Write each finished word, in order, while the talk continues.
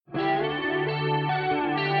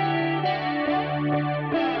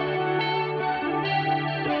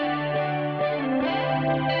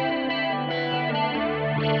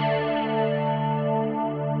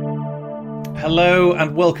Hello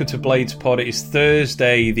and welcome to Blades Pod. It is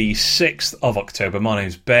Thursday, the 6th of October. My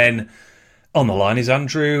name's Ben. On the line is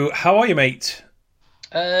Andrew. How are you, mate?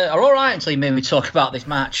 I'm all right until you made me talk about this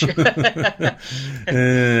match.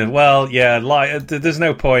 Well, yeah, there's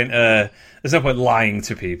no point. There's no point lying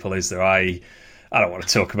to people, is there? I don't want to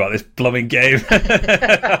talk about this blooming game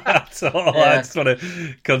at all. Yeah. I just want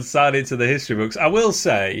to consign it to the history books. I will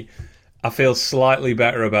say, I feel slightly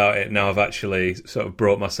better about it now. I've actually sort of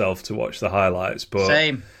brought myself to watch the highlights. But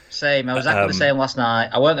Same. I was exactly the same last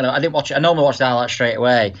night. I didn't watch it. I normally watch the highlights straight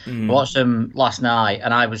away. I watched them last night,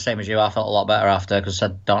 and I was the same as you. I felt a lot better after because I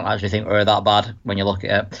don't actually think we were that bad when you look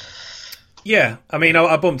at it. Yeah, I mean,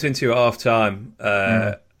 I bumped into you at half time,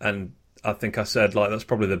 and I think I said that's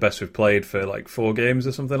probably the best we've played for 4 games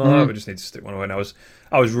or something like that. We just need to stick one away. And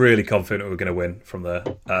I was really confident we were going to win from there.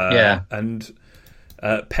 And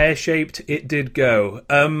pear-shaped it did go.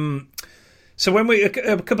 So when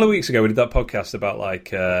a couple of weeks ago we did that podcast about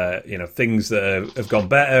things that have gone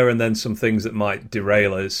better and then some things that might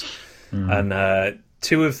derail us. And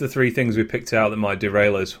 2 of the 3 things we picked out that might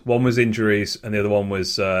derail us, one was injuries and the other one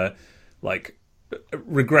was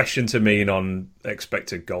regression to mean on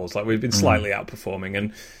expected goals. We've been slightly outperforming,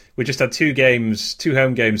 and we just had 2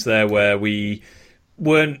 home games there where we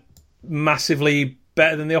weren't massively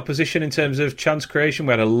better than the opposition in terms of chance creation.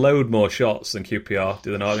 We had a load more shots than QPR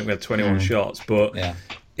did. I think we had 21 shots, but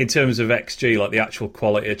in terms of XG, the actual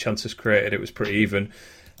quality of chances created, it was pretty even.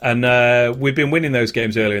 And we've been winning those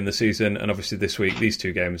games earlier in the season, and obviously this week, these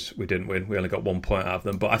 2 games we didn't win. We only got 1 point out of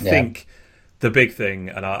them. But I think the big thing,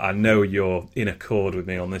 and I know you're in accord with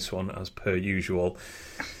me on this one, as per usual,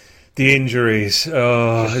 the injuries.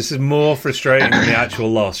 Oh, this is more frustrating than the actual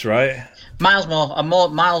loss, right? Miles more.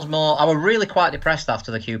 I was really quite depressed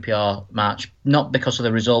after the QPR match, not because of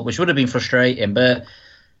the result, which would have been frustrating, but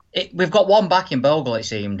we've got 1 back in Bogle, it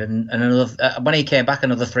seemed, and another when he came back,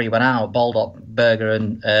 another 3 went out. Baldock, Berger,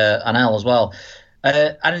 and Anel as well.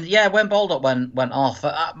 When Baldock went off,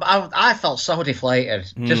 I felt so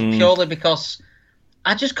deflated, just purely because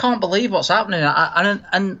I just can't believe what's happening.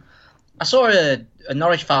 And I saw a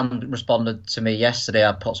Norwich fan responded to me yesterday.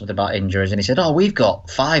 I put something about injuries, and he said, "Oh, we've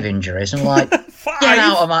got 5 injuries." And I'm like,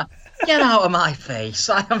 get out of my face!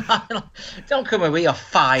 Don't come with me. Your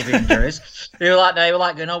 5 injuries. They were like,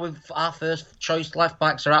 our first choice left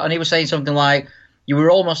backs are out, and he was saying something like, "You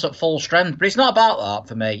were almost at full strength," but it's not about that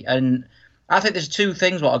for me. And I think there's 2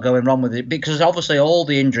 things what are going wrong with it, because obviously all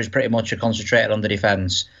the injuries pretty much are concentrated on the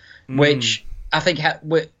defence, which I think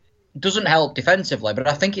doesn't help defensively, but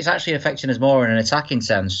I think it's actually affecting us more in an attacking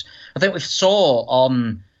sense. I think we saw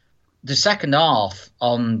on the second half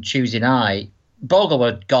on Tuesday night, Bogle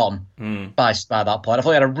were gone by that point. I thought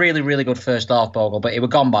he had a really, really good first half, Bogle, but he was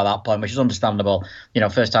gone by that point, which is understandable.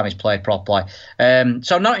 First time he's played properly.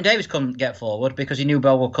 So Norton Davies couldn't get forward because he knew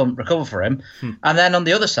Bogle couldn't recover for him. And then on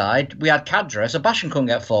the other side, we had Kadra. Sebastian couldn't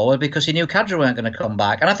get forward because he knew Kadra weren't going to come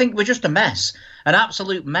back. And I think we're just a mess, an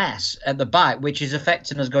absolute mess at the back, which is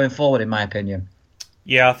affecting us going forward, in my opinion.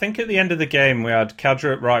 Yeah, I think at the end of the game we had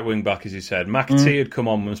Kadra at right wing back, as you said. McAtee had come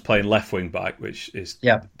on and was playing left wing back, which is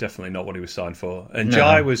definitely not what he was signed for. And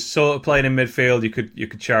Jai was sort of playing in midfield. You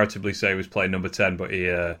could charitably say he was playing number 10, but he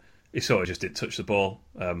sort of just didn't touch the ball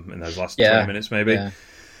in those last 20 minutes maybe. Yeah.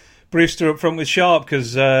 Brewster up front with Sharp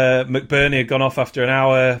because McBurney had gone off after an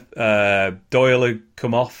hour. Doyle had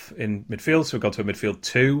come off in midfield, so we've gone to a midfield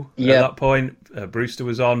 2 at that point. Brewster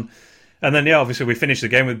was on. And then, obviously we finished the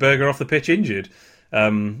game with Berger off the pitch injured.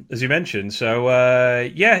 As you mentioned, so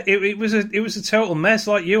it was a total mess.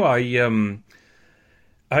 Like you, I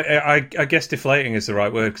guess deflating is the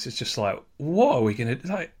right word, because it's just what are we gonna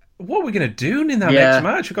do in that next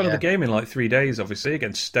match? We've got another game in 3 days, obviously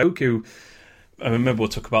against Stoke, who I remember we'll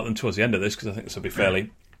talk about them towards the end of this, because I think this will be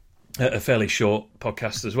a fairly short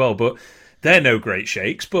podcast as well. But they're no great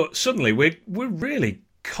shakes. But suddenly we're really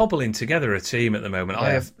cobbling together a team at the moment.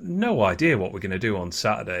 I have no idea what we're going to do on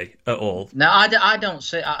Saturday at all. No, I don't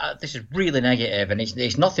see. This is really negative, and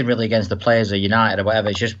it's nothing really against the players of United or whatever.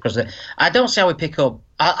 It's just because I don't see how we pick up.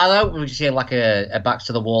 I don't really see a backs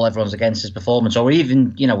to the wall, everyone's against his performance, or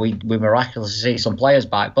even we miraculously see some players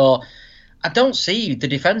back, but I don't see the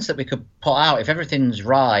defence that we could put out if everything's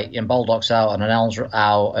right and Baldock's out and Anel's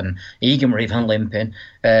out and Egan were even limping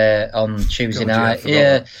on Tuesday night.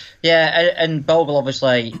 And Bogle,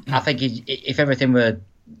 obviously, I think if everything were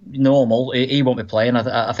normal, he won't be playing.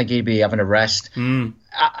 I think he'd be having a rest. I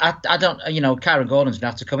don't, Kyron Gordon's going to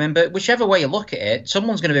have to come in, but whichever way you look at it,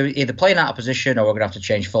 someone's going to be either playing out of position or we're going to have to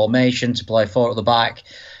change formation to play 4 at the back,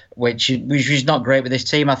 which is not great with this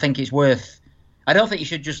team. I think it's worth... I don't think you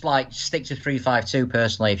should just stick to 3-5-2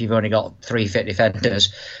 personally if you've only got 3 fit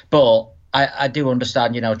defenders. But I do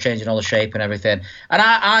understand, changing all the shape and everything. And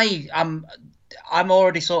I'm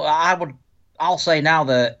already I'll say now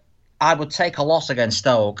that I would take a loss against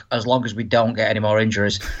Stoke as long as we don't get any more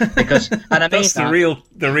injuries. Because, and I mean that's the real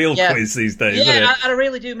quiz these days. Yeah, isn't it? I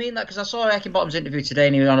really do mean that, because I saw Heckingbottom's interview today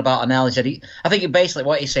and he was on about Anel. He said I think basically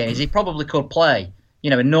what he's saying is he probably could play.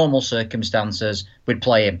 In normal circumstances, we'd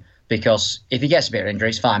play him because if he gets a bit of injury,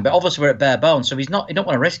 it's fine. But obviously we're at bare bones, so you don't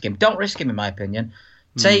want to risk him. Don't risk him, in my opinion.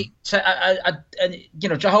 Hopefully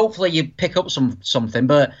you pick up something,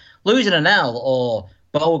 but losing Anel or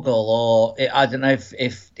Bogle, or I don't know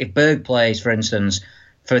if Berg plays, for instance,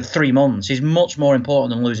 for 3 months, is much more important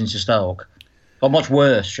than losing to Stoke, or much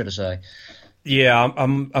worse, should I say? Yeah,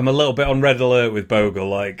 I'm a little bit on red alert with Bogle.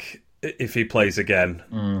 Like, if he plays again,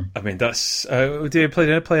 I mean, that's did he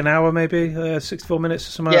play an hour, maybe 64 minutes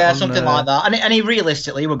or something? Yeah, something like that. And he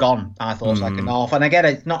realistically were gone, I thought, second half. And I get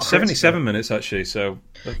it, not 77 minutes actually. So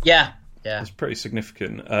yeah, it's pretty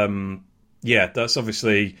significant. That's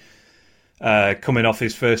obviously. Coming off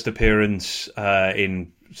his first appearance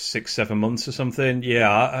in 6-7 months or something.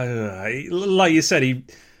 Yeah, like you said, he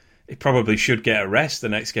probably should get a rest the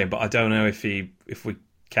next game, but I don't know if we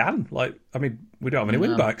can. Like, I mean, we don't have any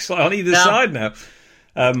wing backs on either side now.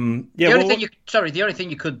 The only thing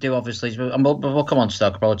you could do, obviously, is we'll come on to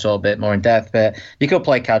Stoke probably talk a bit more in depth, but you could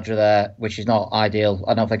play Kadra there, which is not ideal.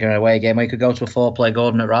 I don't think in an away game, or you could go to a 4-play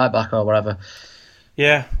Gordon at right back or whatever.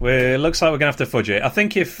 Yeah, it looks like we're going to have to fudge it. I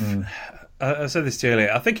think if... I said this to you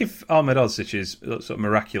earlier. I think if Ahmed Ozic is sort of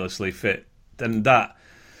miraculously fit, then that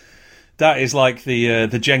is like the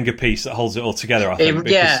Jenga piece that holds it all together. I think.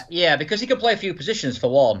 Because he can play a few positions for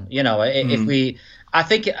one. I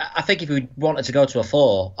think if we wanted to go to a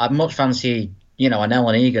 4, I'd much fancy Anel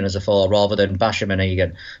and Egan as a 4 rather than Basham and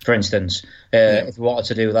Egan, for instance. If we wanted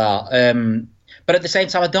to do that. But at the same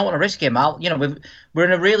time, I don't want to risk him. We're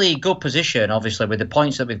in a really good position, obviously, with the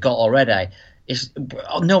points that we've got already.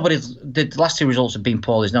 The last 2 results have been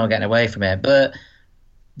poor. There's no getting away from it. But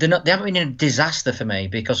they haven't been a disaster for me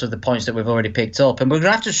because of the points that we've already picked up. And we're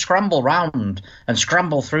going to have to scramble round and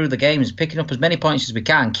scramble through the games, picking up as many points as we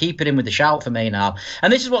can, keep it in with the shout for me now.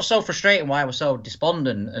 And this is what's so frustrating, why I was so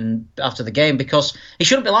despondent and after the game, because it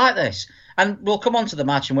shouldn't be like this. And we'll come on to the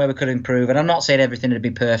match and where we could improve. And I'm not saying everything would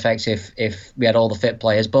be perfect if we had all the fit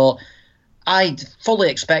players, but I fully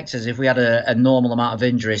expect us, if we had a normal amount of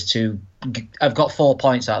injuries, to have got 4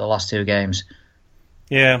 points out of the last 2 games.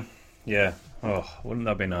 Yeah. Oh, wouldn't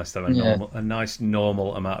that be nice to have a nice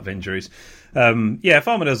normal amount of injuries? If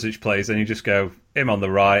Ahmed Ozic plays, then you just go him on the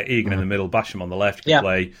right, Egan in the middle, Basham on the left. You can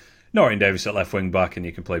play Norton Davis at left wing back, and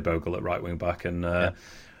you can play Bogle at right wing back, and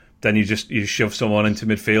then you shove someone into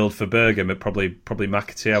midfield for Berger, probably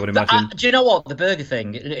McAtee, I would imagine. Do you know what, the Berger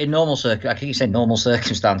thing, in normal I keep saying normal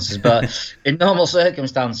circumstances, but in normal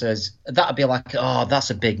circumstances, that'd be like, oh,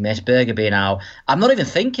 that's a big miss, Berger being out. I'm not even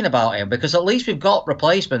thinking about him, because at least we've got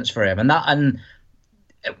replacements for him, and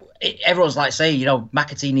everyone's like saying,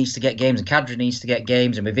 McAtee needs to get games and Kadra needs to get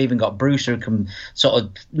games, and we've even got Brewster who can sort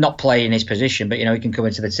of not play in his position, but he can come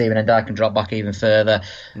into the team and then I can drop back even further.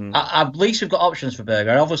 At least we've got options for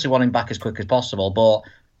Berger. I obviously want him back as quick as possible, but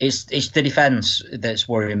it's the defence that's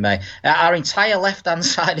worrying me. Our entire left-hand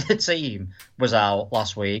side of the team was out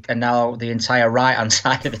last week, and now the entire right-hand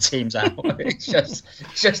side of the team's out. It's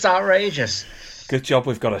just outrageous. Good job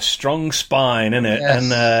we've got a strong spine, innit?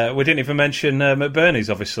 Yes. And we didn't even mention McBurney's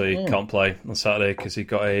obviously can't play on Saturday because he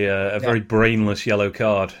got a very brainless yellow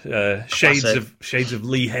card. Shades of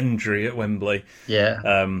Lee Hendry at Wembley.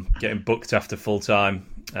 Yeah. Getting booked after full time.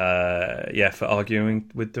 For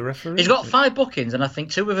arguing with the referee. He's got 5 bookings, and I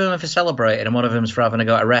think 2 of them are for celebrating, and one of them's for having a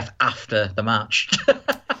go at a ref after the match.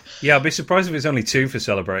 Yeah, I'd be surprised if it's only 2 for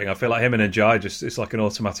celebrating. I feel like him and Njai it's like an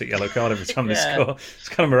automatic yellow card every time they score. It's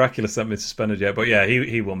kind of miraculous they haven't been suspended yet. But yeah,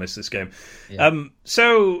 he will miss this game. Yeah.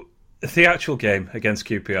 So the actual game against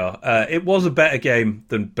QPR, it was a better game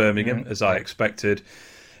than Birmingham, as I expected.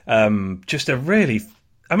 Just a really...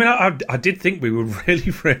 I mean, I did think we were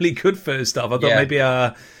really, really good first half. I thought maybe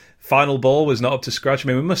our final ball was not up to scratch. I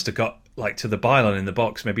mean, we must have got to the byline in the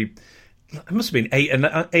box maybe... It must have been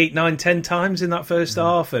 8, 9, 10 times in that first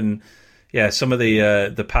half, and some of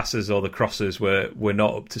the passes or the crosses were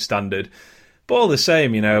not up to standard. But all the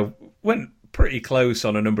same, went pretty close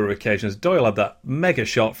on a number of occasions. Doyle had that mega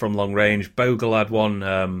shot from long range. Bogle had one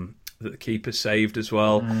that the keeper saved as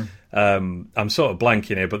well. I'm sort of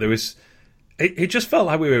blanking here, but there was. It just felt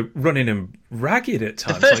like we were running him ragged at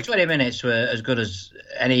times. The first 20 minutes were as good as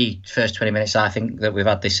any first 20 minutes I think that we've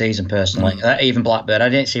had this season, personally. Even Blackburn, I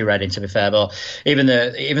didn't see Reading, to be fair, but even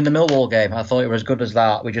the Millwall game, I thought it was as good as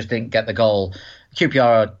that. We just didn't get the goal.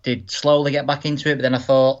 QPR did slowly get back into it, but then I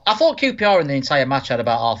thought QPR in the entire match had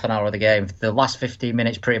about half an hour of the game. The last 15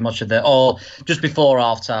 minutes, pretty much or just before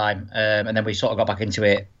half time, and then we sort of got back into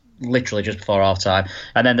it literally just before half time,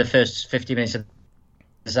 and then the first 50 minutes of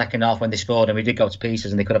the second half when they scored, and we did go to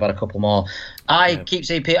pieces, and they could have had a couple more. I keep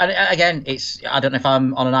seeing people, and again, I don't know if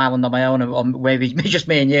I'm on an island on my own, or maybe just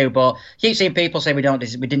me and you, but I keep seeing people say we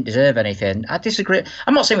didn't deserve anything. I disagree.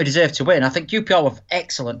 I'm not saying we deserve to win. I think QPR were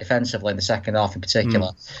excellent defensively in the second half in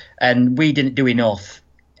particular, and we didn't do enough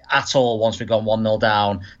at all once we'd gone 1-0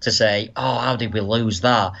 down to say, oh, how did we lose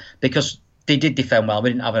that? Because they did defend well. We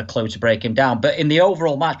didn't have a clue to break him down. But in the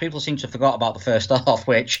overall match, people seem to have forgot about the first half,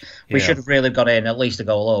 which we should have really got in at least a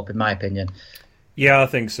goal up, in my opinion. Yeah, I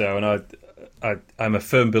think so. And I'm a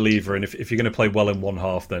firm believer in if you're going to play well in one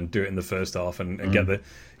half, then do it in the first half and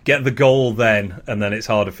get the goal then, and then it's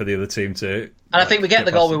harder for the other team to. And I think we get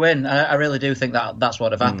the goal, we win. I really do think that's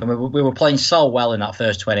what have happened. We were playing so well in that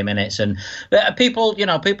first 20 minutes, and people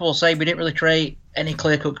will say we didn't really create any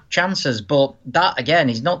clear-cut chances, but that again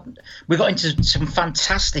is not. We got into some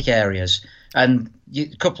fantastic areas and a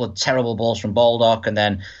couple of terrible balls from Baldock, and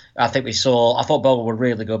then I thought Bogle were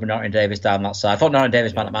really good with Norton Davis down that side. I thought Norton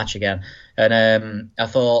Davis man at match again, and I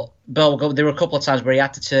thought Bogle. There were a couple of times where he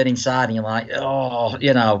had to turn inside, and you're like,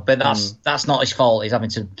 but that's not his fault. He's having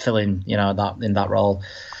to fill in, that in that role.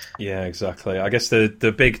 Yeah, exactly. I guess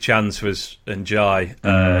the big chance was Njai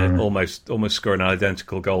almost scoring an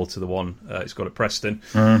identical goal to the one he's got at Preston.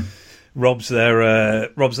 Rob's their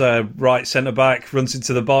right centre back, runs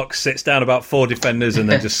into the box, sits down about 4 defenders, and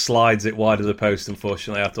then just slides it wide of the post.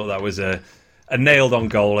 Unfortunately, I thought that was a nailed on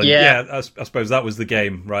goal, and I suppose that was the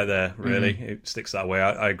game right there. Really, it sticks that way.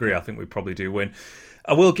 I agree. I think we probably do win.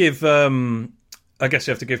 I will give. I guess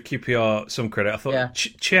you have to give QPR some credit. I thought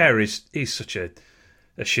Chair he's such a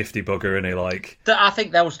shifty bugger, isn't he? Like, I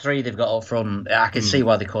think those 3 they've got up front, I can see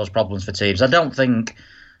why they cause problems for teams. I don't think.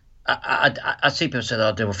 I see people say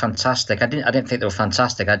that they were fantastic. I didn't think they were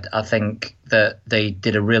fantastic. I think that they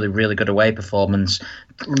did a really, really good away performance.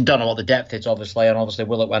 Don't know what the depth is, obviously, and obviously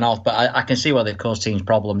Willock went off, but I can see why they've caused teams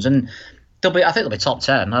problems. And I think they'll be top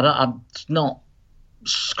 10. I'm not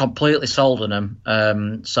completely sold on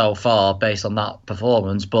them so far based on that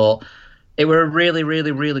performance, but it were a really,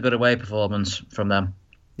 really, really good away performance from them.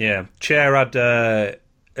 Yeah, Chair had.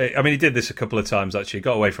 He did this a couple of times, actually.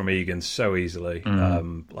 Got away from Egan so easily.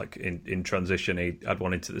 Like in transition, he had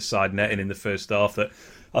one into the side netting in the first half that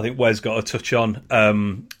I think Wes got a touch on.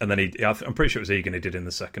 And then I'm pretty sure it was Egan he did in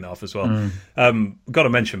the second half as well. Got to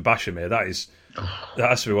mention Basham here. That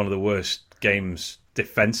has to be one of the worst games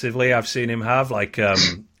defensively I've seen him have. Like,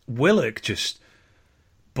 Willock just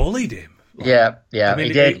bullied him. Like, he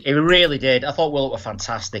did. He really did. I thought Willock were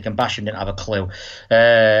fantastic, and Basham didn't have a clue.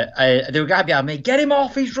 There was a guy behind me. Get him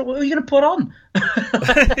off! Who are you going to put on?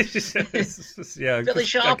 Billy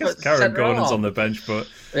Sharp. I guess Karen Gordon's on the bench, but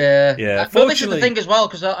yeah. Well, this is the thing as well,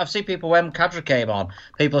 because I've seen people when Kadra came on.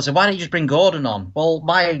 People have said, "Why don't you just bring Gordon on?" Well,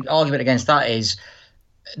 my argument against that is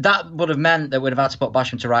that would have meant that we'd have had to put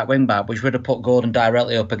Basham to right wing back, which would have put Gordon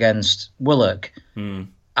directly up against Willock.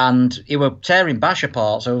 And he were tearing Bash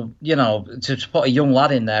apart. So, to put a young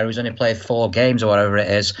lad in there who's only played 4 games or whatever it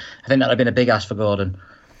is, I think that would have been a big ask for Gordon.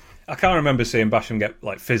 I can't remember seeing Basham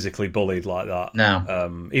get physically bullied like that.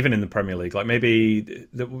 No. Even in the Premier League. Like, maybe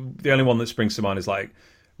the only one that springs to mind is like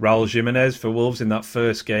Raul Jimenez for Wolves in that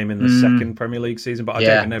first game in the second Premier League season. But I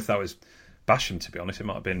don't even know if that was Basham, to be honest. It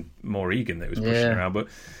might have been more Egan that was pushing around. But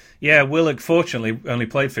yeah, Willock fortunately only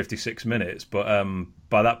played 56 minutes, but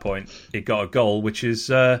by that point he got a goal, which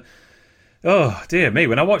is oh dear me.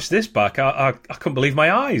 When I watched this back, I couldn't believe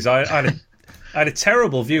my eyes. I had a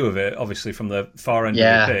terrible view of it, obviously from the far end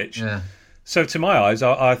of the pitch. Yeah. So to my eyes,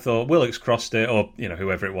 I thought Willock's crossed it, or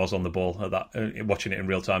whoever it was on the ball at that, watching it in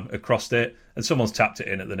real time, had crossed it, and someone's tapped it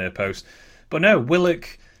in at the near post. But no,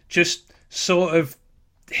 Willock just sort of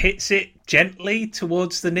hits it gently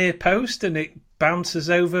towards the near post, and it bounces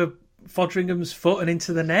over Fodringham's foot and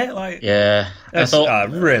into the net. That's a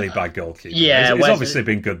really bad goalkeeper. Yeah, he's obviously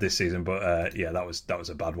been good this season, but that was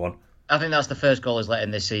a bad one. I think that's the first goal he's let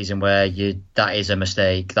in this season where that is a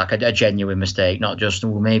mistake, like a genuine mistake, not just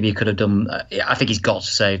maybe he could have done. I think he's got to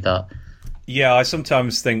save that. Yeah, I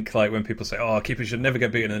sometimes think when people say, "Oh, keepers should never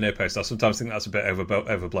get beaten in the near post," I sometimes think that's a bit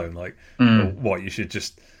overblown. What you should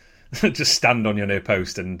just stand on your near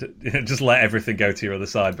post and just let everything go to your other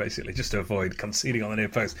side, basically, just to avoid conceding on the near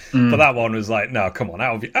post. But that one was like, no, come on,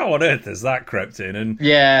 how on earth has that crept in? And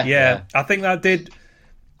yeah, I think that did.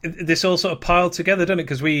 This all sort of piled together, doesn't it?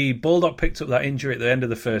 Because Baldock picked up that injury at the end of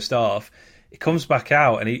the first half. He comes back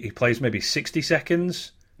out and he plays maybe 60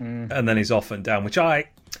 seconds, and then he's off and down. Which I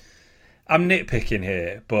I'm nitpicking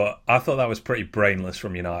here, but I thought that was pretty brainless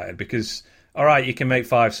from United because, all right, you can make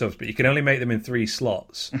 5 subs, but you can only make them in 3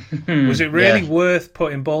 slots. Was it really worth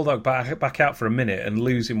putting Baldock back out for a minute and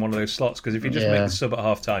losing one of those slots? Because if you just make the sub at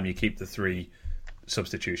half-time, you keep the 3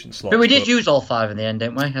 substitution slots. But we did use all 5 in the end,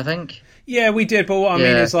 didn't we, I think? Yeah, we did, but what I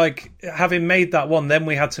mean is, like, having made that one, then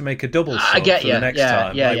we had to make a double sub for the next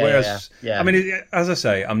time. I mean, as I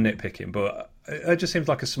say, I'm nitpicking, but it just seems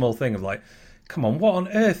like a small thing of, like, come on, what on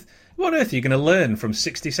earth are you going to learn from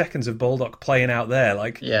 60 seconds of Baldock playing out there?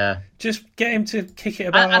 Like, just get him to kick it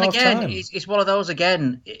about and half again, time. It's one of those,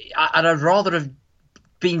 again, I'd rather have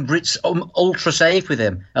been ultra safe with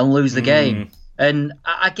him and lose the game. And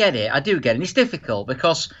I get it, I do get it. And it's difficult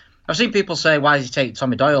because I've seen people say, why did you take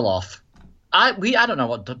Tommy Doyle off? I don't know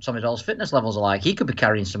what Tommy Doyle's fitness levels are like. He could be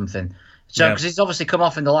carrying something. So, because he's obviously come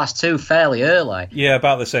off in the last 2 fairly early. Yeah,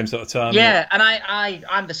 about the same sort of time. Yeah, and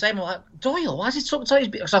I'm the same. Like, Doyle, why is he so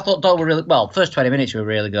tight? Because I thought Doyle were really well. First 20 minutes were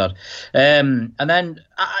really good, and then,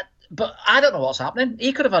 but I don't know what's happening.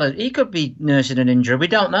 He could be nursing an injury. We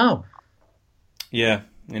don't know. Yeah,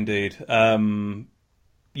 indeed.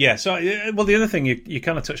 Yeah. So, well, the other thing you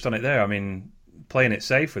kind of touched on it there. I mean, playing it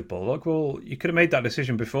safe with Baldock. Well, you could have made that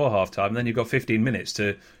decision before half time. Then you've got 15 minutes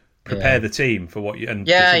to prepare the team for what you for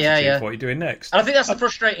what you're doing next. And I think that's the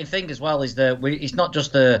frustrating thing as well is that it's not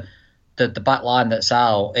just the back line that's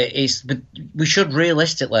out. We should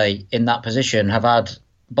realistically in that position have had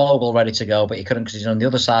Bogle ready to go, but he couldn't because he's on the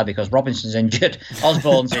other side because Robinson's injured,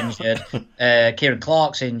 Osborne's injured, Kieran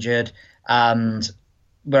Clark's injured, and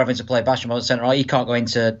we're having to play Basham at centre. He can't go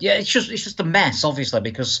into. Yeah, it's just a mess, obviously,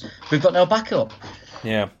 because we've got no backup.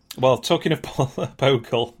 Yeah. Well, talking of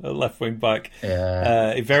Bogle at left wing back,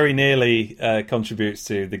 it very nearly contributes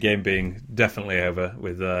to the game being definitely over.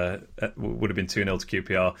 With would have been 2-0 to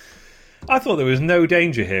QPR. I thought there was no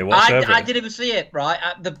danger here whatsoever. I didn't even see it. Right,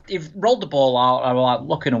 he rolled the ball out. I was like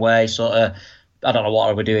looking away, sort of. I don't know what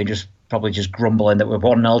I were doing, probably just grumbling that we're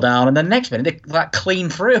 1-0 down, and then next minute they like clean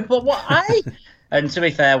through. But what? And to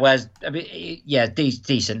be fair,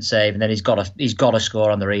 decent save, and then he's got to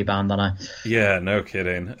score on the rebound, hasn't he? Yeah, no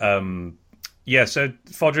kidding. So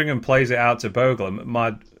Foderingham plays it out to Bogle.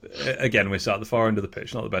 Again, we start at the far end of the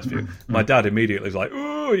pitch, not the best view. My dad immediately was like,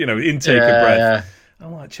 "Ooh," intake of breath. Yeah.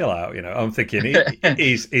 I'm like, chill out, I'm thinking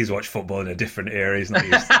he's watched football in a different era. He's not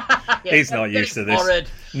used to, he's not used to this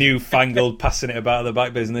newfangled passing it about the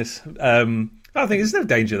back business. I think there's no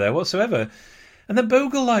danger there whatsoever. And then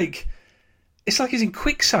Bogle, it's like he's in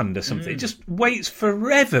quicksand or something. He just waits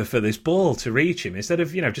forever for this ball to reach him instead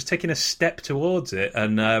of, just taking a step towards it.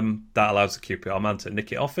 And that allows the QPR man to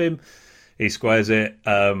nick it off him. He squares it.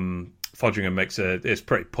 Foderingham makes it's a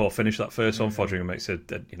pretty poor finish, that first one. Foderingham makes a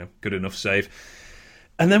good enough save.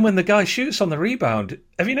 And then when the guy shoots on the rebound,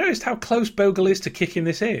 have you noticed how close Bogle is to kicking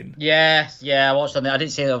this in? Yeah, I watched on. I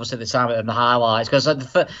didn't see it obviously at the time in the highlights because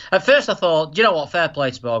at first I thought, do you know what? Fair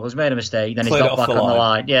play to Bogle. He's made a mistake. Then he's got back on the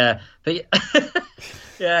line. Yeah, but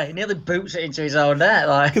he nearly boots it into his own net.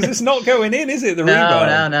 Because it's not going in, is it? The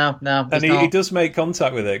rebound. No. And he does make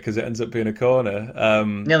contact with it because it ends up being a corner.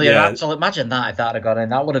 Nearly an absolute. Imagine that if that had gone in,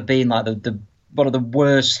 that would have been like the one of the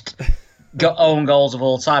worst. Own goals of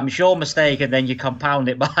all time. It's your mistake, and then you compound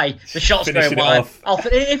it by the shots going wide.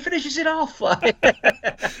 It finishes it off.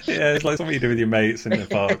 Yeah, it's like something you do with your mates in the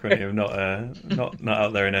park when you're not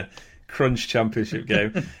out there in a crunch championship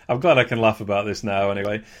game. I'm glad I can laugh about this now.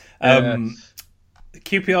 Anyway,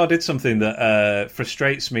 QPR did something that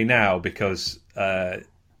frustrates me now because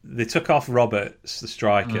they took off Roberts, the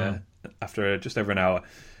striker, after just over an hour.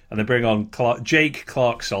 And they bring on Jake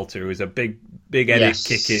Clark-Salter, who is a big edit,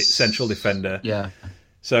 kick it, central defender. Yeah.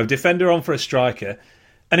 So defender on for a striker.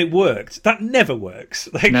 And it worked. That never works.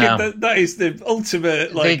 That is the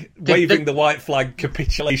ultimate, waving the white flag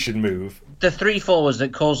capitulation move. The 3 forwards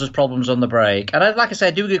that caused us problems on the break. And like I say,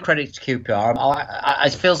 I do give credit to QPR.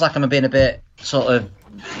 It feels like I'm being a bit sort of,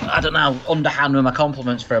 I don't know, underhand with my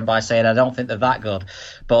compliments for them by saying I don't think they're that good.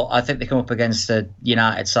 But I think they come up against a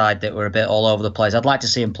United side that were a bit all over the place. I'd like to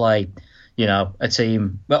see them play, a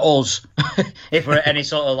team, us, if we're at any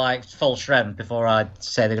sort of full strength before I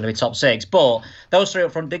say they're going to be top 6. But those 3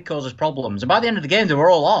 up front did cause us problems. And by the end of the game, they were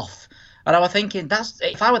all off. And I was thinking,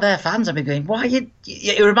 if I were their fans, I'd be going, why?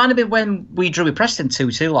 It reminded me when we drew with Preston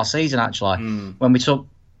 2-2 last season, actually, when we took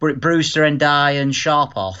Brewster and Dye and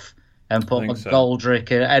Sharp off. And put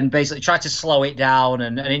McGoldrick and basically tried to slow it down,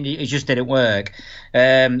 and it just didn't work.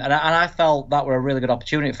 And I felt that were a really good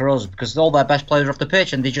opportunity for us because all their best players were off the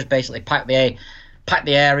pitch, and they just basically packed the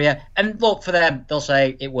area. And look, for them, they'll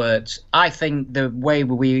say it worked. I think the way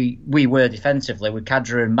we were defensively with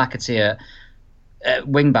Kadra and McAteer,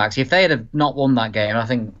 wing backs. If they had not won that game, I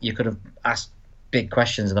think you could have asked big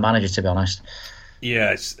questions of the manager, to be honest.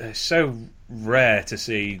 Yeah, it's so rare to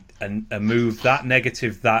see a move that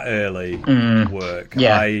negative that early work.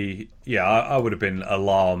 Yeah. I would have been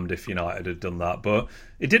alarmed if United had done that, but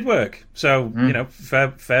it did work. So fair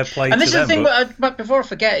play to them. And this is the thing, but before I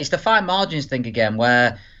forget, it's the fine margins thing again,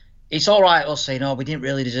 where it's all right us saying, "Oh, we didn't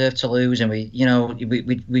really deserve to lose, and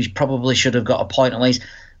we probably should have got a point at least."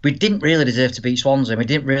 We didn't really deserve to beat Swansea. We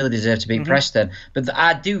didn't really deserve to beat Preston. But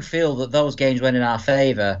I do feel that those games went in our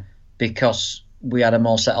favour because we had a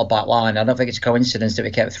more settled back line. I don't think it's a coincidence that we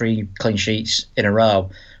kept 3 clean sheets in a row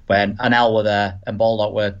when Anel were there and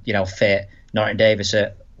Baldock were, fit, Norton Davis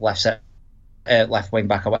at left wing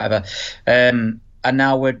back or whatever. And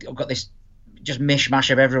now we've got this just mishmash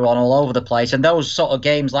of everyone all over the place. And those sort of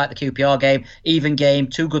games like the QPR game, even game,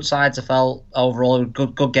 2 good sides I felt overall,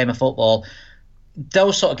 good game of football.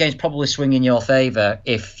 Those sort of games probably swing in your favour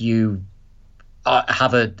if you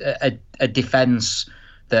have a defence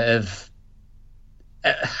that have...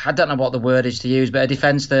 I don't know what the word is to use, but a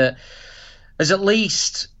defence that is at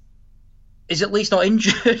least not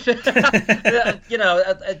injured.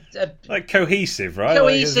 Like cohesive, right?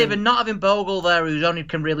 Cohesive, and not having Bogle there, who only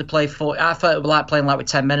can really play 40. I thought it was like playing with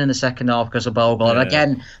 10 men in the second half because of Bogle. Yeah. And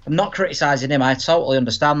again, I'm not criticising him. I totally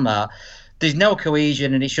understand that. There's no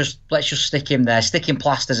cohesion, and it's just let's just stick him there, sticking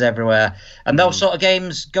plasters everywhere. And those sort of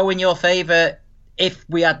games go in your favour if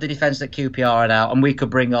we had the defence that QPR had out, and we could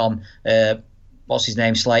bring on what's his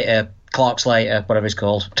name, Clark Slater, whatever he's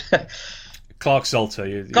called. Clark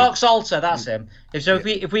Salter. Clark Salter, that's him.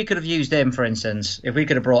 If we could have used him, for instance, if we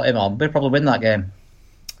could have brought him on, we'd probably win that game.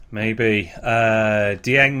 Maybe.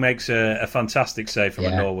 Dieng makes a fantastic save from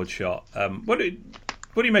a Norwood shot. What do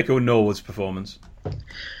you make of Norwood's performance?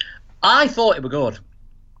 I thought it was good,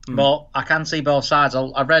 but I can see both sides.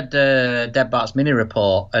 I read Deb Bart's mini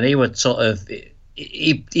report, and he was sort of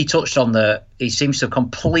he touched on he seems to have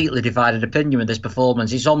completely divided opinion with this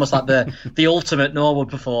performance. It's almost like the ultimate Norwood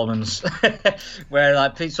performance, where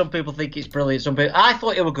like some people think it's brilliant. Some people, I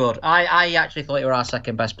thought it was good. I actually thought he was our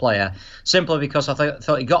second best player, simply because I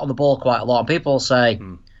thought he got on the ball quite a lot. And people say,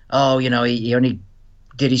 "Oh, he only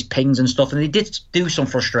did his pings and stuff," and he did do some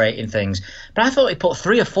frustrating things. But I thought he put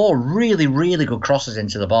 3 or 4 really, really good crosses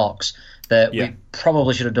into the box that we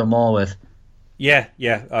probably should have done more with. Yeah,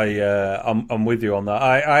 I'm with you on that.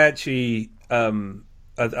 I actually,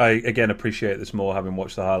 I again appreciate this more having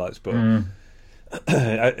watched the highlights, but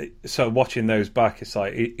so watching those back, it's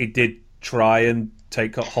like he did try and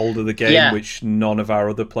take hold of the game, which none of our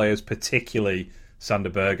other players, particularly Sander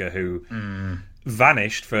Berge, who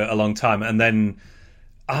vanished for a long time, and then.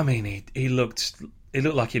 I mean, he looked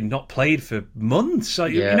like he'd not played for months.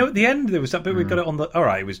 Like, at the end there was that bit we got it on the. All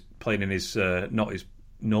right, he was playing in his not his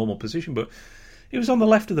normal position, but he was on the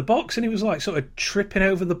left of the box and he was like sort of tripping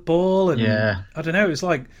over the ball, and I don't know. It was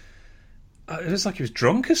like he was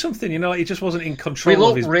drunk or something. Like he just wasn't in control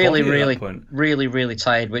of his body at that point. Really, really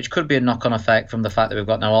tired, which could be a knock-on effect from the fact that we've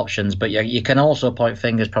got no options. But you can also point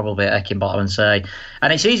fingers probably at Heckingbottom and say,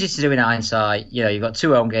 and it's easy to do in hindsight. You've got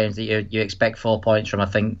 2 home games that you expect 4 points from. I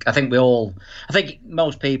think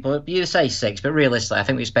most people, you say 6, but realistically, I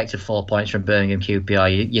think we expected 4 points from Birmingham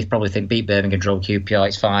QPR. You probably think beat Birmingham, draw QPR,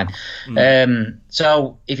 it's fine.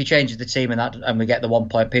 So if you change the team and we get the 1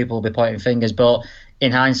 point, people will be pointing fingers, but.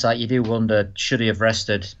 In hindsight, you do wonder, should he have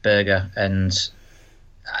rested Berge and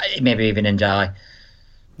maybe even Ndiaye?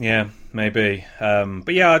 Yeah, maybe.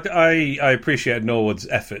 But yeah, I appreciate Norwood's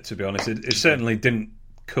effort, to be honest. It certainly didn't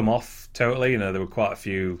come off totally. There were quite a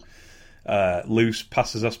few loose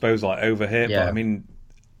passes, I suppose, like overhit. Yeah. But I mean,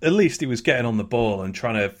 at least he was getting on the ball and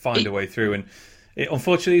trying to find a way through. And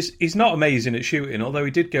unfortunately, he's not amazing at shooting, although he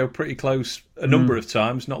did go pretty close a number of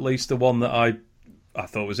times, not least the one that I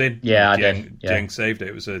thought was in. Yeah, Dieng saved it.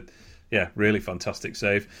 It was a really fantastic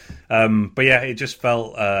save. But yeah, it just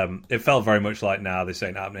felt very much like this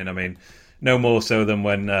ain't happening. I mean, no more so than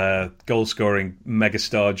when goal scoring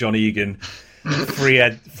megastar John Egan free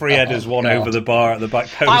headers over the bar at the back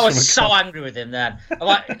post. I was so angry with him then,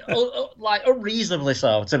 like unreasonably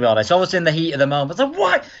so, to be honest. I was in the heat of the moment. I was like,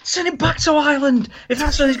 "Why send him back to Ireland if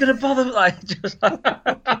that's what he's going to bother?"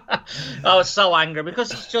 I was so angry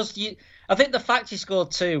because it's just you. I think the fact he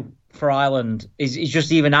scored 2 for Ireland is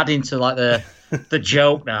just even adding to like the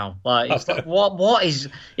joke now. Like, it's like what is?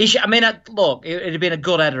 I mean, look, it'd have been a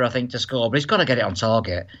good header, I think, to score, but he's got to get it on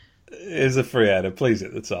target. It's a free header. Please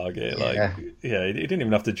hit the target. He didn't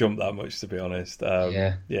even have to jump that much, to be honest.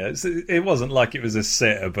 It wasn't like it was a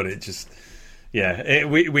sitter, but it just.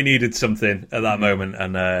 We needed something at that moment,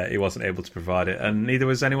 and he wasn't able to provide it, and neither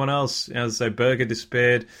was anyone else. As I say, Berge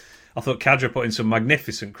disappeared. I thought Khadra put in some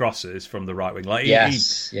magnificent crosses from the right wing. Like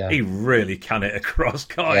he really can it across.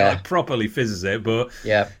 Like, properly fizzes it, but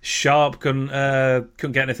Sharp couldn't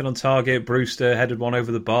get anything on target. Brewster headed one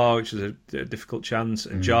over the bar, which was a difficult chance.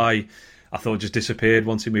 And Jai, I thought, just disappeared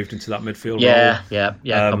once he moved into that midfield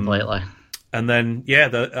role. Completely. And then,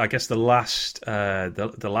 I guess the last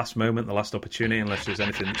moment, the last opportunity, unless there's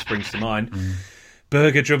anything that springs to mind,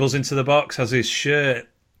 Berger dribbles into the box, has his shirt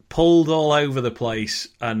pulled all over the place,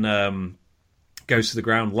 and goes to the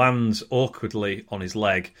ground, lands awkwardly on his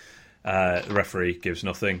leg. The referee gives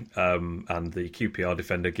nothing, and the QPR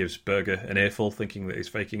defender gives Berger an earful, thinking that he's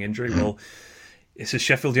faking injury. Well, it's a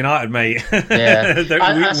Sheffield United, mate. Yeah. we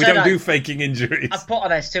don't do faking injuries. I've put on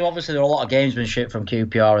this too. Obviously, there are a lot of gamesmanship from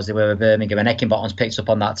QPR as they were with Birmingham, and Heckingbottom's picked up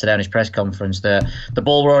on that today on his press conference. The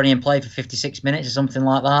ball were only in play for 56 minutes or something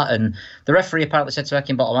like that, and the referee apparently said to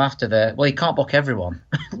Heckingbottom after that, well, you can't book everyone.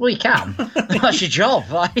 Well, you can. That's your job.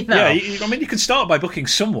 You know? Yeah, you can start by booking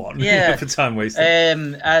someone for time wasting.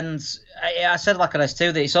 And I said like on this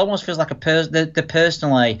too, that it almost feels like they're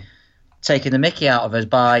personally taking the mickey out of us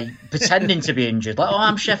by pretending to be injured. Like,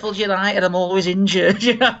 I'm Sheffield United, I'm always injured.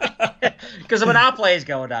 You know? Because when our players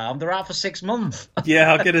go down, they're out for 6 months.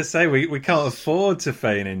 Yeah, I'm going to say, we can't afford to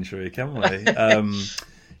feign injury, can we?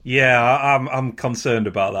 I'm concerned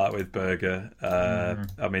about that with Berger.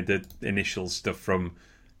 I mean, the initial stuff from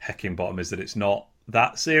Heckingbottom is that it's not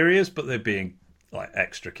that serious, but they're being like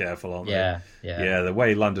extra careful, aren't they? Yeah. The way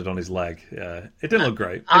he landed on his leg, it didn't look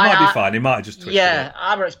great. It might be fine. He might have just twisted it.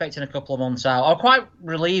 I was expecting a couple of months out. I'm quite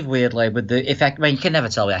relieved, weirdly, with the effect. I mean, you can never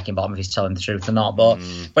tell with Heckingbottom if he's telling the truth or not. But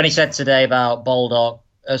when he said today about Baldock,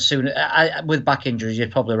 as soon with back injuries, you're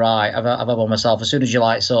probably right. I've had one myself. As soon as you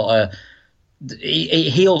like sort of, he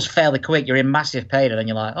heals fairly quick. You're in massive pain, and then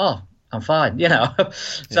you're like, oh, I'm fine, you know.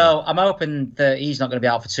 So I'm hoping that he's not going to be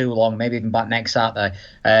out for too long, maybe even back next Saturday.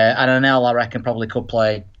 And Anel, I reckon, probably could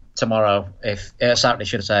play tomorrow, Saturday,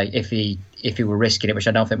 should I say, if he were risking it, which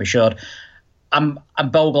I don't think we should. And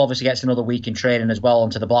Bogle obviously gets another week in training as well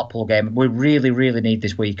onto the Blackpool game. We really, really need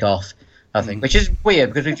this week off, I think, which is weird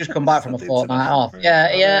because we've just come back from a fortnight off.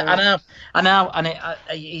 I know, and it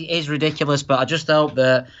is ridiculous, but I just hope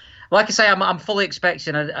that. Like I say, I'm fully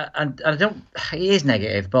expecting, and I don't. It is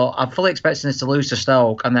negative, but I'm fully expecting us to lose to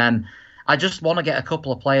Stoke, and then I just want to get a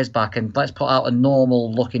couple of players back, and let's put out a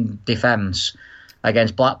normal-looking defence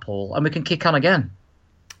against Blackpool, and we can kick on again.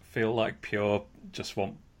 Feel like pure just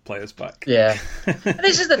want players back. Yeah, and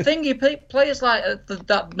this is the thing. You players like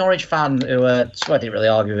that Norwich fan who I didn't really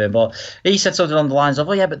argue with him, but he said something on the lines of,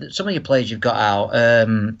 "Oh yeah, but some of your players you've got out."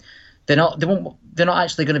 They're not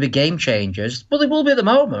actually going to be game changers. Well, they will be at the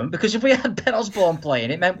moment, because if we had Ben Osborne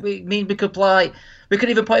playing, it meant we could play. We could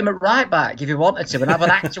even put him at right back if you wanted to, and have an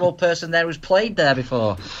actual person there who's played there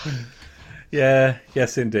before. Yeah.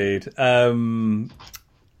 Yes, indeed.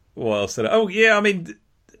 What else did I? Oh, yeah. I mean,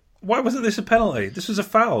 why wasn't this a penalty? This was a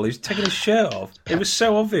foul. He was taking his shirt off. It was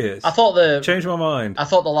so obvious. Changed my mind. I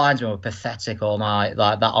thought the linesmen were pathetic all night,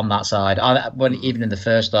 like that on that side. Even in the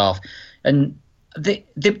first half, and. They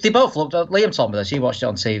both looked. Liam told me this. He watched it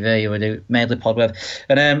on TV. We do Maidley pod with,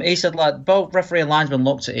 and he said like both referee and linesman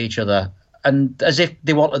looked at each other and as if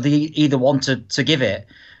either wanted to give it,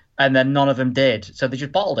 and then none of them did. So they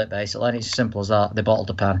just bottled it basically. And it's as simple as that. They bottled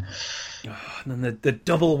the pen. And then the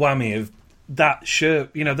double whammy of that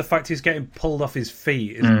shirt. You know, the fact he's getting pulled off his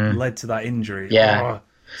feet has led to that injury. Yeah.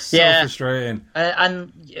 So frustrating.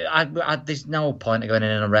 And there's no point in going in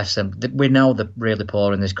and arresting them. We know they're really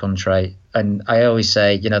poor in this country. And I always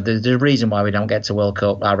say, you know, there's a reason why we don't get to World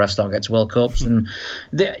Cup. Our refs don't get to World Cups. And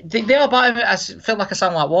they are bad. I feel like I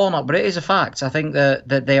sound like Warnock, but it is a fact. I think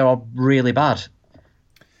that they are really bad.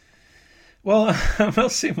 Well, I've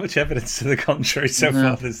not seen much evidence to the contrary so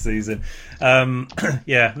far this season. Not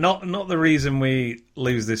the reason we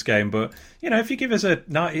lose this game, but you know, if you give us a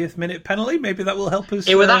 90th minute penalty, maybe that will help us.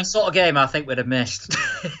 It was that sort of game I think we'd have missed.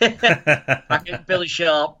 Like Billy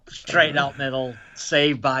Sharp, straight out middle,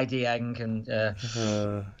 saved by Dieng, and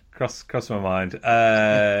cross my mind.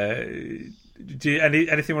 Do you,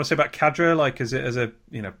 anything you want to say about Khadra? Like, as a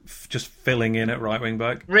you know, just filling in at right wing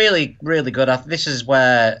back? Really, really good. This is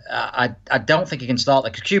where I don't think he can start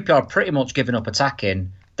there, because QPR pretty much given up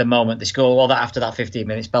attacking the moment they scored, or after that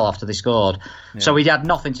 15-minute spell after they scored. Yeah. So he had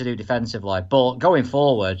nothing to do defensively. But going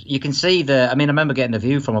forward, you can see I remember getting a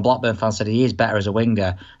view from a Blackburn fan said he is better as a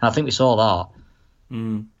winger, and I think we saw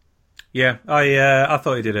that. Yeah, I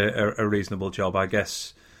thought he did a reasonable job, I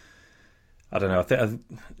guess. I don't know. I think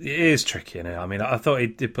it is tricky, innit? I mean, I thought he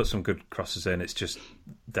did put some good crosses in. It's just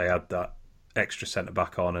they had that extra centre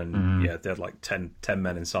back on, and they had like 10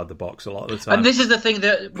 men inside the box a lot of the time. And this is the thing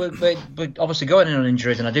that we're obviously going in on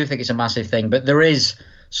injuries, and I do think it's a massive thing. But there is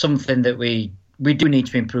something that we do need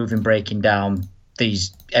to improve in breaking down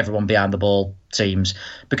these everyone behind the ball teams,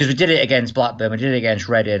 because we did it against Blackburn, we did it against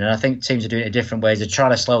Reading, and I think teams are doing it in different ways. They're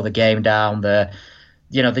trying to slow the game down. They're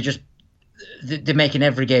making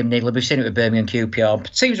every game niggly. We've seen it with Birmingham QPR.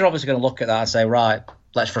 Teams are obviously going to look at that and say, right,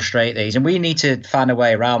 let's frustrate these, and we need to find a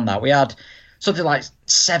way around that. We had something like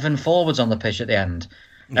 7 forwards on the pitch at the end,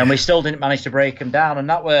 and we still didn't manage to break them down.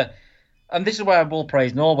 And this is where I will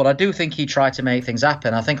praise Norwood. I do think he tried to make things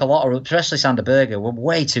happen. I think a lot of, especially Sander Berge, were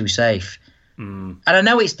way too safe. And I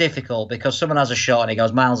know it's difficult because someone has a shot and he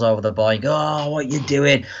goes miles over the ball. You go, oh, what are you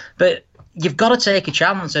doing? But you've got to take a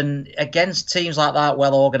chance. And against teams like that,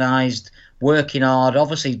 well organised, working hard,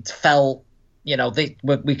 obviously felt,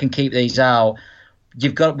 we can keep these out.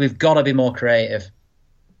 We've got to be more creative.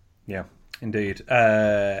 Yeah, indeed.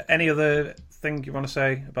 Any other thing you want to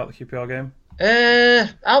say about the QPR game? A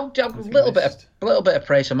little bit of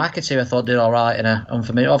praise for McAtee. I thought did all right in a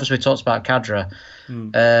unfamiliar. Obviously, we talked about Khadra.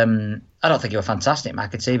 I don't think he was fantastic,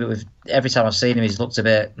 McAtee, but every time I've seen him, he's looked a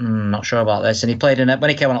bit not sure about this. And he played when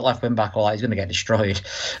he came on at left wing back, he's going to get destroyed.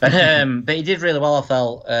 But he did really well, I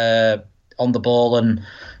felt, on the ball. And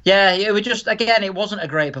yeah, it was just, again, it wasn't a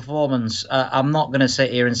great performance. I'm not going to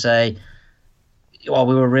sit here and say, well,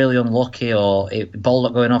 we were really unlucky or ball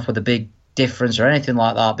not going off with a big difference or anything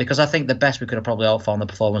like that, because I think the best we could have probably hoped for on the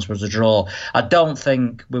performance was a draw. I don't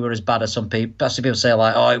think we were as bad as some people say,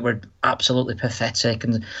 like, oh, we're absolutely pathetic.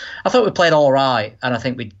 And I thought we played all right, and I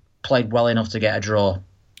think we played well enough to get a draw.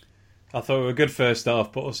 I thought we were a good first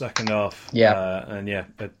half, but a second half. Yeah.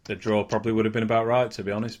 The draw probably would have been about right, to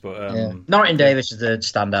be honest. But Norton Davis is the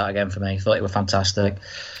standout again for me. I thought he was fantastic.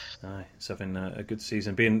 He's having a good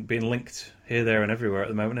season, being linked here, there, and everywhere at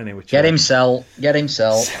the moment. Anyway, get him sell, getting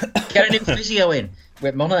him physio in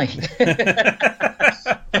with money.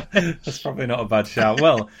 That's probably not a bad shout.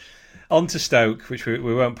 Well, on to Stoke, which we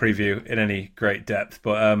won't preview in any great depth,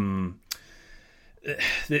 but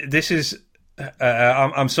this is.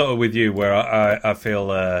 I'm sort of with you, where I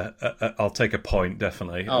feel I'll take a point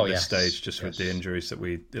definitely at this stage, just with the injuries that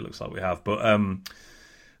it looks like we have, but.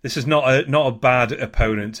 This is not a bad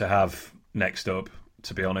opponent to have next up,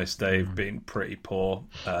 to be honest. They've been pretty poor,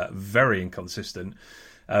 very inconsistent.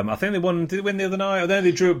 I think they won. Did they win the other night? Then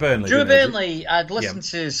they drew at Burnley. Burnley. I'd listened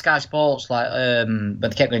to Sky Sports, but they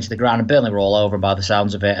kept going to the ground, and Burnley were all over by the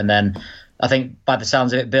sounds of it. And then I think by the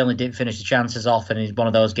sounds of it, Burnley didn't finish the chances off, and it's one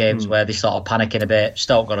of those games where they sort of panicking a bit.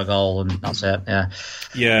 Stoke got a goal, and that's it.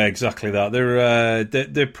 Yeah, exactly that.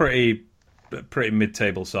 They're pretty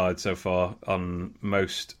mid-table side so far on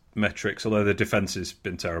most metrics, although the defence has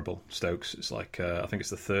been terrible. Stokes, it's like I think it's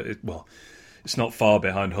the third. Well, it's not far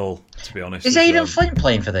behind Hull, to be honest. Is Aidan Flint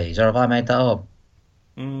playing for these, or have I made that up?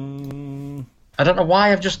 I don't know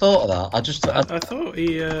why I've just thought of that. I thought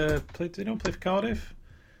he played. Did he not play for Cardiff?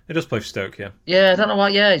 He does play for Stoke, yeah. Yeah, I don't know why.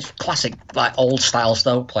 Yeah, it's classic, like old style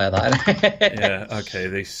Stoke player. That. Yeah. Okay,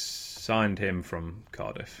 they signed him from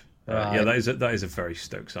Cardiff. Right. Yeah, that is a very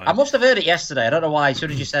Stoke sign. I must have heard it yesterday. I don't know why. As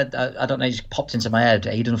soon as you said, I don't know, it just popped into my head.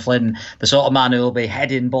 Aidan Flynn, the sort of man who will be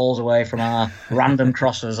heading balls away from our random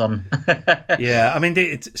crosses on. Yeah, I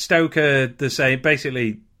mean, Stoke are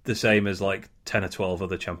basically the same as like 10 or 12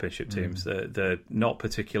 other Championship teams. They're not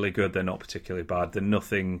particularly good. They're not particularly bad. They're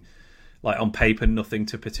nothing. Like on paper, nothing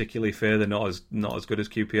to particularly fear. They're not as good as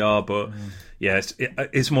QPR, but yeah,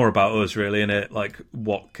 it's more about us, really, isn't it? Like,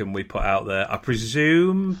 what can we put out there? I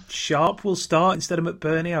presume Sharp will start instead of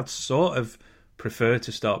McBurney. I'd sort of prefer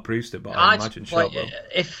to start Brewster, but I imagine Sharp will.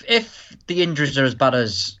 If the injuries are as bad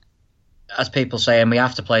as people say, and we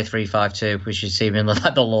have to play 3-5-2, which is seemingly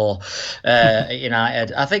like the law at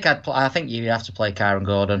United, I think you have to play Kyron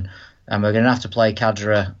Gordon, and we're going to have to play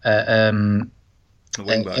Khadra.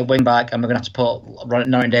 Wing back, and we're going to have to put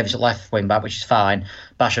Norton Davis at left wing back, which is fine.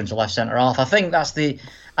 Basham to left centre half. I think that's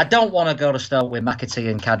I don't want to go to Stoke with McAtee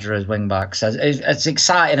and Khadra as wing backs. As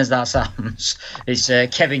exciting as that sounds, it's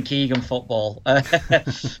Kevin Keegan football.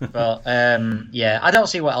 But yeah, I don't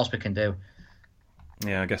see what else we can do.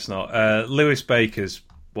 Yeah, I guess not. Lewis Baker's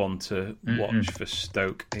one to watch for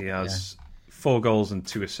Stoke. He has 4 goals and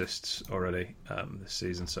 2 assists already this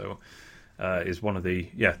season, so. Is one of the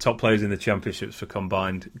top players in the Championships for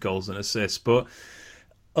combined goals and assists. But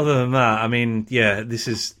other than that, I mean,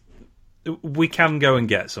 we can go and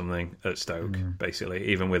get something at Stoke. Basically,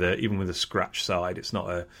 even with a scratch side, it's not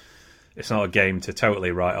a game to totally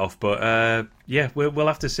write off. But we'll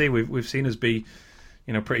have to see. We've seen us be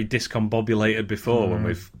pretty discombobulated before when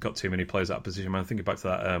we've got too many players out of position. I'm thinking back to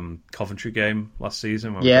that Coventry game last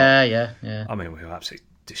season. Yeah. I mean, we were absolutely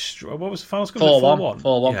destroyed. What was the final score? 4-1.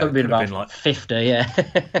 4-1. Yeah, could have been like 50, yeah.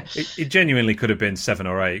 it genuinely could have been 7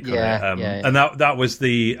 or 8. Yeah, And that was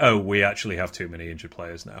we actually have too many injured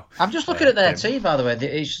players now. I'm just looking at their team, by the way.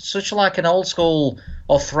 It's such like an old school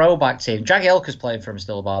or throwback team. Jagielka's playing for him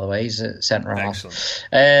still, by the way. He's at centre half.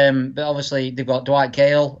 Excellent. But obviously they've got Dwight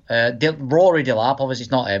Gale, Rory Delap. Obviously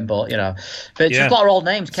it's not him, but But it's just a lot of old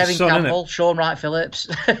names: Kevin Campbell, Sean Wright-Phillips,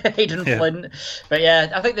 Aidan Flint. But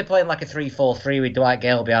yeah, I think they're playing like a 3-4-3 with Dwight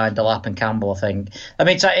Gale behind Delap and Campbell. I think. I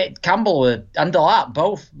mean, Campbell and Delap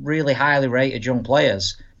both really highly rated young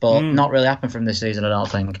players, but not really happened from this season. I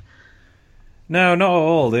don't think. No, not at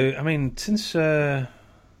all. I mean, since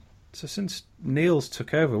Neil's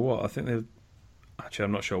took over, I think they've. Actually,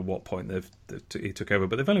 I'm not sure at what point he took over,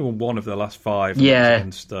 but they've only won one of their last 5. Yeah.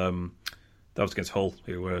 That was against Hull,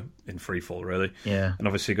 who were in free fall, really. Yeah. And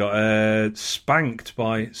obviously got spanked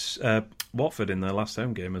by Watford in their last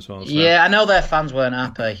home game as well. So. Yeah, I know their fans weren't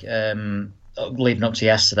happy leading up to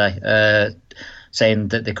yesterday, saying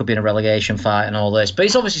that they could be in a relegation fight and all this. But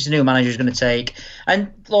it's obviously a new manager who's going to take.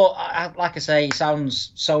 And look, like I say, it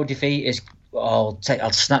sounds so defeatist. I'll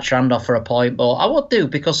snatch your hand off for a point, but I would do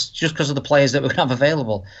because of the players that we're going to have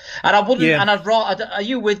available. And I wouldn't. Yeah. And are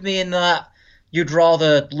you with me in that? You'd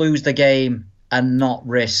rather lose the game and not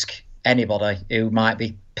risk anybody who might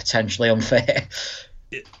be potentially unfair.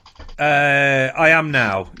 I am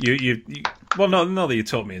now. Well, not that you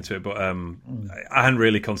talked me into it, but I hadn't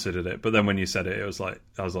really considered it. But then when you said it, I was like,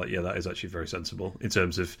 yeah, that is actually very sensible in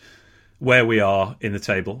terms of where we are in the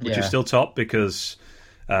table, which is still top because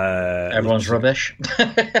everyone's rubbish. Just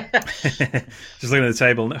looking at the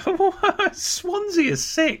table, Swansea is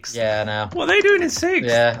 6th. Yeah, I know. What are they doing in 6th?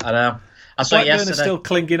 Yeah, I know. I saw it yesterday. Still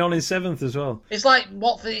clinging on in 7th as well. It's like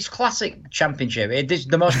Watford. It's classic championship. It's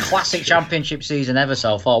the most classic championship season ever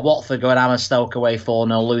so far. Watford going hammer Stoke away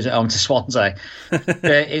 4-0, lose at home to Swansea.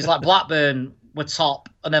 It's like Blackburn were top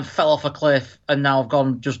and then fell off a cliff and now have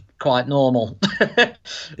gone just quite normal.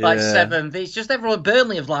 7th. It's just everyone.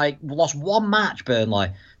 Burnley have lost one match. Burnley.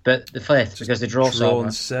 But the 5th because they drawn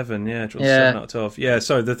 7, yeah, 7 out of 12. Yeah,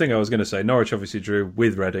 so the thing I was going to say, Norwich obviously drew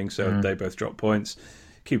with Reading, so they both dropped points.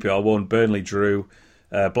 QPR won, Burnley drew,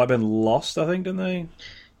 Blackburn lost, I think, didn't they?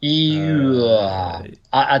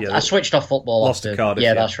 I switched off football. Lost to Cardiff.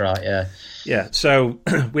 Yeah, that's right, yeah. Yeah, so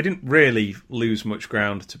we didn't really lose much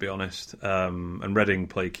ground, to be honest. And Reading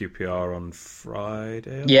played QPR on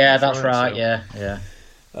Friday. Yeah, that's right,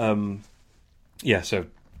 so, yeah, so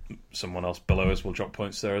someone else below us will drop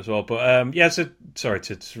points there as well. But so sorry,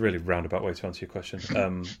 it's a really roundabout way to answer your question.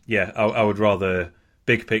 I would rather,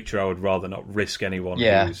 big picture, I would rather not risk anyone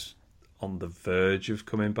who's on the verge of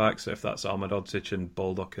coming back. So if that's Ahmedhodzic and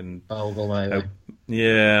Baldock and Bogle,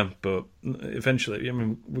 maybe. But eventually, I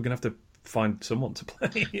mean, we're gonna have to find someone to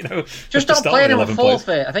play. Just don't play anyone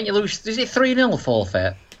forfeit. I think you lose. Is it 3-0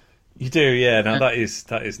 forfeit? You do, yeah. Now that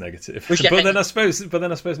is negative. But then I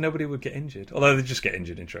suppose nobody would get injured. Although they just get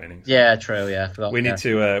injured in training. So. Yeah, true. Yeah, we need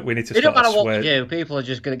to. It don't matter what we do. People are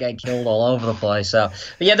just going to get killed all over the place. So,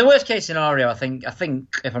 but yeah, the worst case scenario, I think,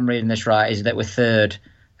 if I'm reading this right, is that we're 3rd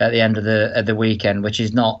at the end of the weekend, which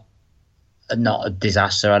is not a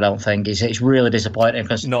disaster. I don't think it's really disappointing.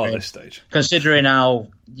 Not at this stage, considering how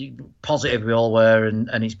positive we all were,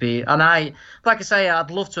 and it's been. And I'd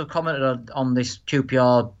love to have commented on this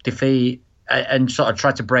QPR defeat and sort of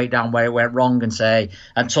tried to break down where it went wrong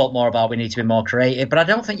and talk more about we need to be more creative. But I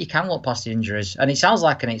don't think you can look past the injuries, and it sounds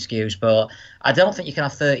like an excuse, but I don't think you can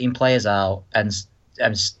have 13 players out and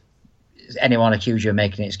anyone accuse you of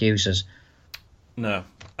making excuses. No.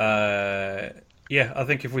 I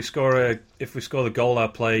think if we score the goal our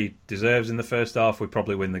play deserves in the first half, we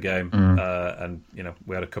probably win the game. And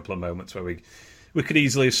we had a couple of moments where we could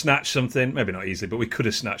easily have snatched something. Maybe not easily, but we could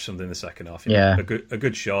have snatched something in the second half. A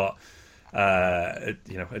good shot. A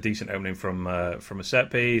decent opening from a set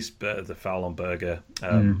piece, but the foul on Berger.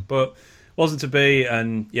 But wasn't to be,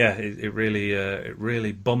 and it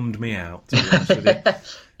really bummed me out, to be honest with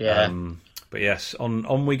you. But yes,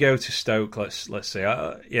 on we go to Stoke. Let's see.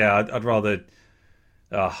 I'd rather.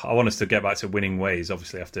 I want us to get back to winning ways.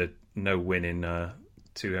 Obviously, after no win in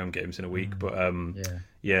 2 home games in a week. But I'm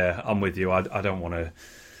with you. I don't want to.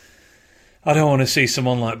 I don't want to see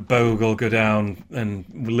someone like Bogle go down and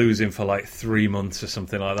lose him for 3 months or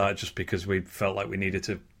something like that, just because we felt like we needed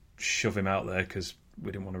to shove him out there because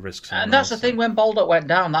we didn't want to risk someone. And that's else. The thing, when Baldock went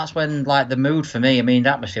down, that's when the mood for me, I mean,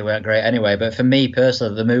 the atmosphere weren't great anyway, but for me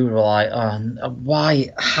personally, the mood were why,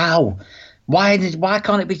 how? Why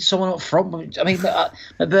can't it be someone up front? I mean,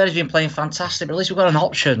 McBurney's been playing fantastic, but at least we've got an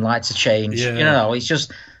option to change. Yeah. It's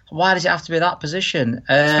just, why does it have to be that position?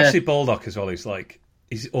 Especially Baldock as well.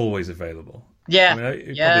 He's always available.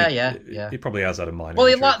 Yeah, He probably has had a minor. Well,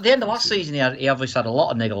 injury. at the end of last season, he obviously had a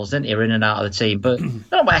lot of niggles, didn't he, in and out of the team. But I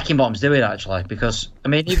don't know what Heckingbottom's doing, actually, because, I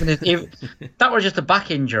mean, even if that was just a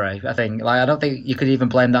back injury, I think. I don't think you could even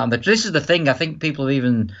blame that on this is the thing, I think people have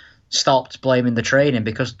even stopped blaming the training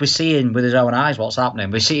because we're seeing with his own eyes what's happening.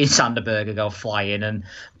 We're seeing Sanderberger go flying and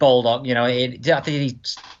Baldock, I think he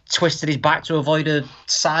twisted his back to avoid a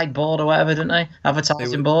sideboard or whatever, didn't he?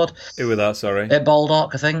 Advertising board. Who was that, sorry? At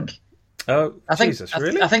Baldock, I think. Oh, Jesus,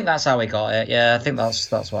 really? I think that's how he got it. Yeah, I think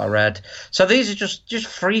that's what I read. So these are just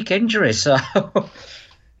freak injuries. So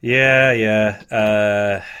yeah,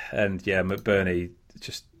 and McBurney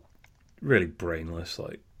just really brainless.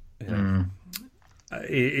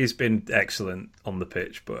 He's been excellent on the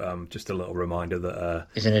pitch, but just a little reminder that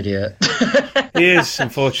he's an idiot. He is,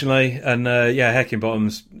 unfortunately, and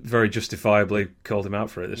Heckingbottom's very justifiably called him out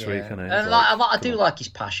for it this week. And I do like his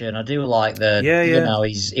passion. I do like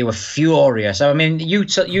he was furious. I mean,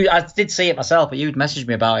 I did see it myself, but you'd messaged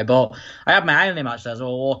me about it. But I had my eye on him actually as we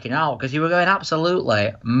were walking out because you were going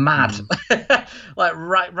absolutely mad,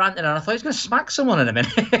 ranting, and I thought he was going to smack someone in a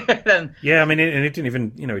minute. And he didn't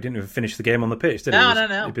even finish the game on the pitch, did he?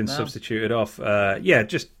 No. He'd been substituted off.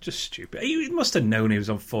 Just stupid. He must have known he was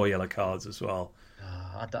on 4 yellow cards as well.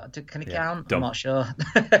 Can he count? Dumb. I'm not sure.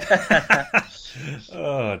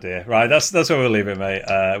 Oh dear. Right, that's where we'll leave it, mate.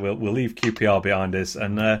 We'll leave QPR behind us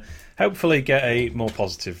and hopefully get a more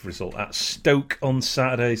positive result at Stoke on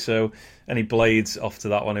Saturday. So any Blades off to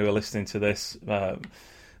that one who are listening to this,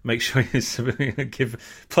 make sure you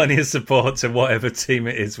give plenty of support to whatever team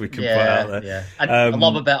it is we can put out there. Yeah, I'd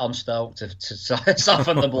love a bet on Stoke to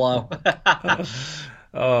soften the blow.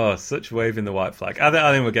 Oh, such waving the white flag. I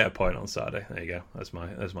think we'll get a point on Saturday. There you go. That's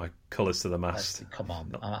my colours to the mast. Come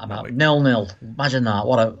on. I'm out. 0-0. Imagine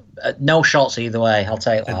that. No shots either way. I'll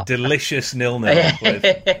take that. A delicious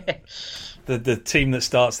 0-0 with the team that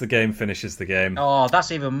starts the game finishes the game. Oh,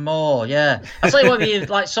 that's even more, yeah. I'll tell you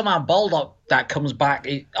what, somehow Baldock that comes back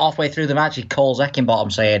halfway through the match, he calls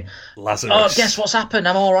Heckingbottom saying, Lazarus. Oh, guess what's happened?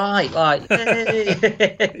 I'm all right. Yeah,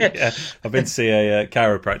 I've been to see a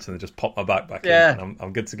chiropractor and just popped my back in. And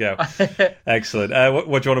I'm good to go. Excellent.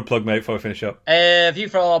 What do you want to plug, mate, before we finish up? View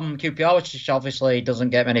from QPR, which obviously doesn't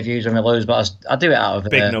get many views when we lose, but I do it out of...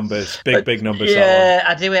 Big numbers. Big numbers. Yeah,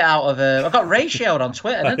 I do it out of... I've got ratioed on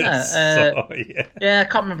Twitter, didn't I? Yeah, I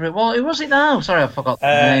can't remember. Well, who was it now? Sorry, I forgot the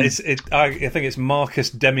name. I think it's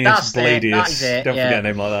Marcus Demius Bladius. Don't forget a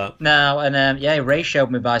name like that. No, and he ratioed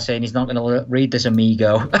me by saying he's not going to read this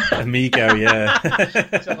Amigo. Amigo, yeah.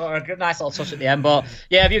 So a nice little touch at the end. But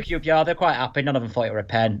yeah, View QPR, they're quite happy. None of them thought it were a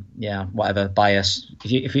pen. Yeah, whatever, bias.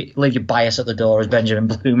 If you leave your bias at the door, as Benjamin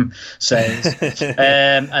Bloom says.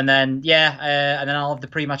 And then I'll have the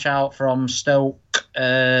pre-match out from Stoke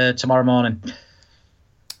tomorrow morning.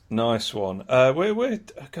 Nice one.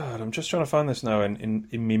 God, I'm just trying to find this now in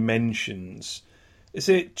my mentions. Is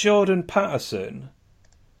it Jordan Patterson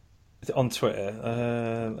on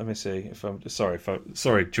Twitter? Let me see. If I'm sorry,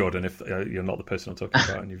 Jordan, if you're not the person I'm talking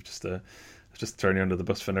about, and you've just thrown you under the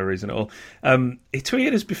bus for no reason at all. He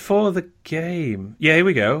tweeted us before the game. Yeah, here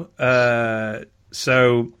we go.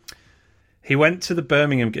 So he went to the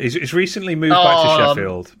Birmingham. He's recently moved back to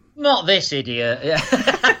Sheffield. Not this idiot.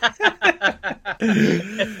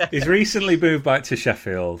 He's recently moved back to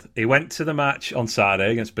Sheffield. He went to the match on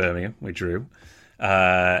Saturday against Birmingham. We drew.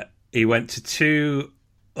 He went to 2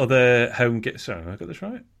 other home games. Sorry, have I got this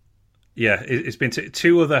right? Yeah, it's been to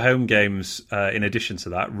 2 other home games in addition to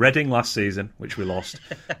that. Reading last season, which we lost.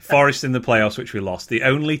 Forest in the playoffs, which we lost. The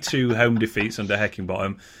only 2 home defeats under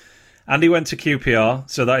Heckingbottom. And he went to QPR,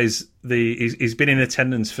 so that is he's been in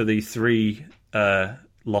attendance for the 3 home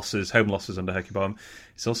losses under Heckingbottom.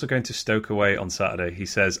 He's also going to Stoke away on Saturday. He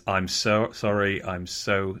says, I'm so sorry. I'm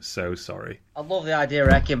so sorry. I love the idea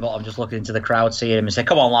of Heckingbottom just looking into the crowd, seeing him and saying,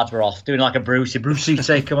 come on, lads, we're off. Doing like a Brucey,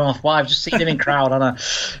 take him off. Why? I've just seen him in crowd, haven't I?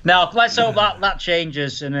 Now, let's hope that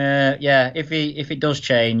changes. And if it does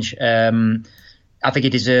change, I think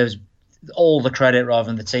he deserves all the credit rather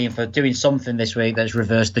than the team for doing something this week that's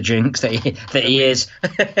reversed the jinx that he is.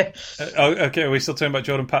 Okay, are we still talking about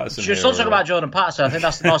Jordan Patterson? We're still talking about Jordan Patterson. I think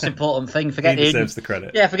that's the most important thing. He deserves the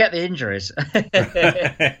credit. Yeah, forget the injuries.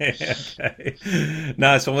 Okay.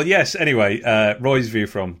 Nice one. Well, yes, anyway,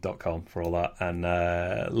 roysviewfrom.com for all that.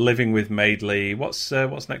 And Living with Madeley. What's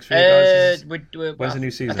next for you guys? When's the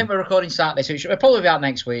new season? I think we're recording Saturday, so we'll probably be out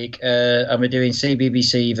next week. And we're doing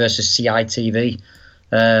CBBC versus CITV.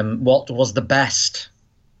 What was the best?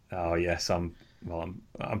 Oh yes, I'm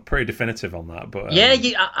pretty definitive on that. But yeah,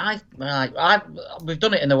 we've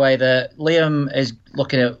done it in the way that Liam is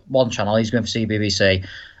looking at one channel, he's going for CBBC.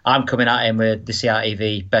 I'm coming at him with the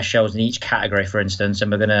CRTV best shows in each category, for instance,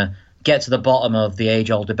 and we're going to get to the bottom of the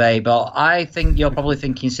age-old debate. But I think you're probably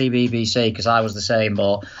thinking CBBC because I was the same.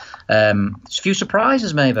 But a few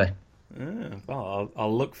surprises, maybe. Well,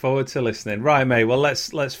 I'll look forward to listening. Right, mate. Well, let's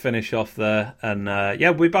finish off there, and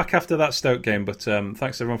we'll be back after that Stoke game. But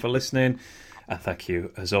thanks everyone for listening, and thank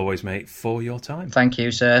you as always, mate, for your time. Thank you,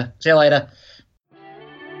 sir. See you later.